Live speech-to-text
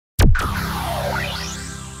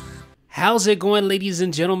How's it going, ladies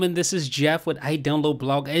and gentlemen? This is Jeff with iDownload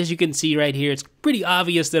Blog. As you can see right here, it's pretty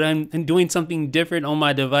obvious that I'm doing something different on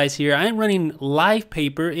my device here. I'm running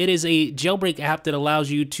LivePaper. It is a jailbreak app that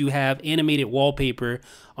allows you to have animated wallpaper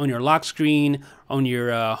on your lock screen, on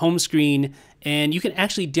your home screen, and you can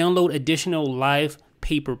actually download additional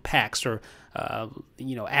LivePaper packs or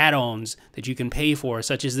add-ons that you can pay for,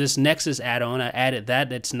 such as this Nexus add-on. I added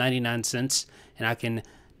that. That's 99 cents, and I can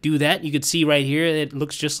do that. You can see right here, it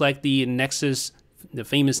looks just like the Nexus, the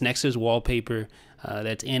famous Nexus wallpaper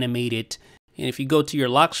that's animated. And if you go to your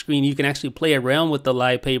lock screen, you can actually play around with the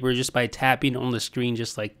LivePaper just by tapping on the screen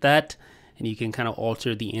just like that. And you can kind of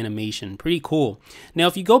alter the animation. Pretty cool. Now,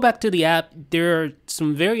 if you go back to the app, there are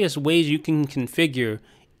some various ways you can configure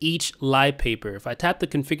each LivePaper. If I tap the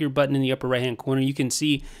configure button in the upper right hand corner, you can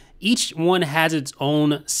see each one has its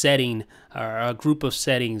own setting, or a group of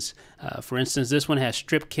settings. For instance, this one has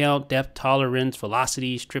strip count, depth tolerance,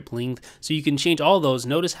 velocity, strip length. So you can change all those.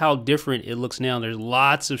 Notice how different it looks now. There's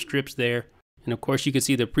lots of strips there. And of course, you can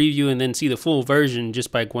see the preview and then see the full version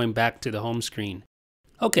just by going back to the home screen.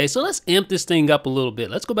 Okay, so let's amp this thing up a little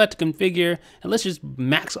bit. Let's go back to configure and let's just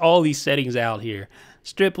max all these settings out here.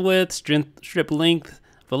 Strip width, strip length,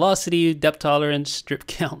 velocity, depth tolerance, strip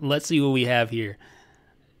count. Let's see what we have here.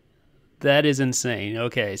 That is insane.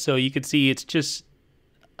 Okay, so you can see it's just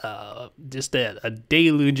a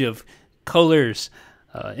deluge of colors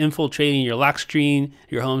infiltrating your lock screen,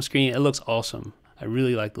 your home screen. It looks awesome. I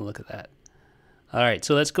really like the look of that. All right,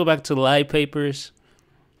 so let's go back to LivePapers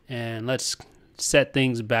and let's set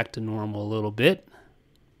things back to normal a little bit.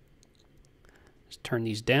 Let's turn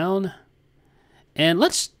these down. And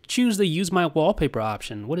let's choose the use my wallpaper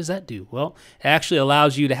option. What does that do? Well, it actually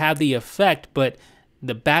allows you to have the effect, but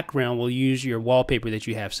the background will use your wallpaper that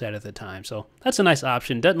you have set at the time. So that's a nice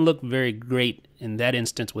option. Doesn't look very great in that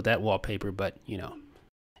instance with that wallpaper, but you know.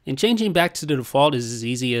 And changing back to the default is as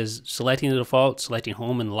easy as selecting the default, selecting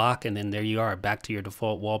home and lock, and then there you are, back to your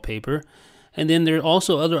default wallpaper. And then there are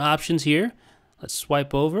also other options here. Let's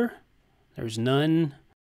swipe over. There's none.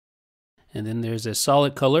 And then there's a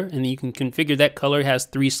solid color, and you can configure that color. It has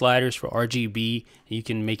 3 sliders for RGB, and you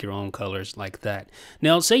can make your own colors like that.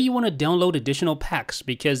 Now, say you want to download additional packs,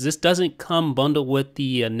 because this doesn't come bundled with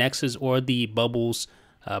the Nexus or the Bubbles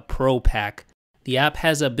Pro pack. The app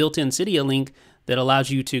has a built-in Cydia link that allows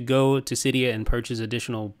you to go to Cydia and purchase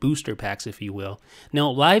additional booster packs, if you will. Now,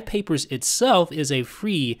 LivePapers itself is a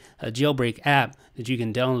free jailbreak app that you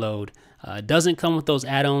can download. It doesn't come with those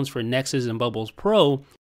add-ons for Nexus and Bubbles Pro,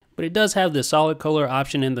 but it does have the solid color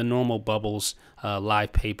option and the normal Bubbles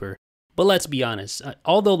LivePaper. But let's be honest,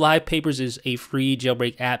 although LivePapers is a free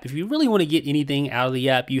jailbreak app, if you really want to get anything out of the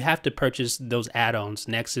app, you have to purchase those add-ons,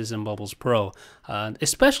 Nexus and Bubbles Pro.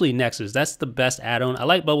 Especially Nexus, that's the best add-on. I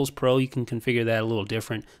like Bubbles Pro, you can configure that a little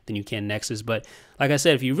different than you can Nexus. But like I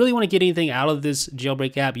said, if you really want to get anything out of this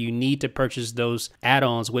jailbreak app, you need to purchase those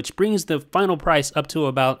add-ons, which brings the final price up to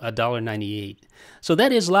about $1.98. So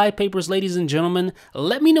that is LivePapers, ladies and gentlemen.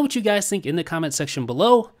 Let me know what you guys think in the comment section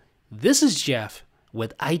below. This is Jeff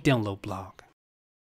with iDownload Blog.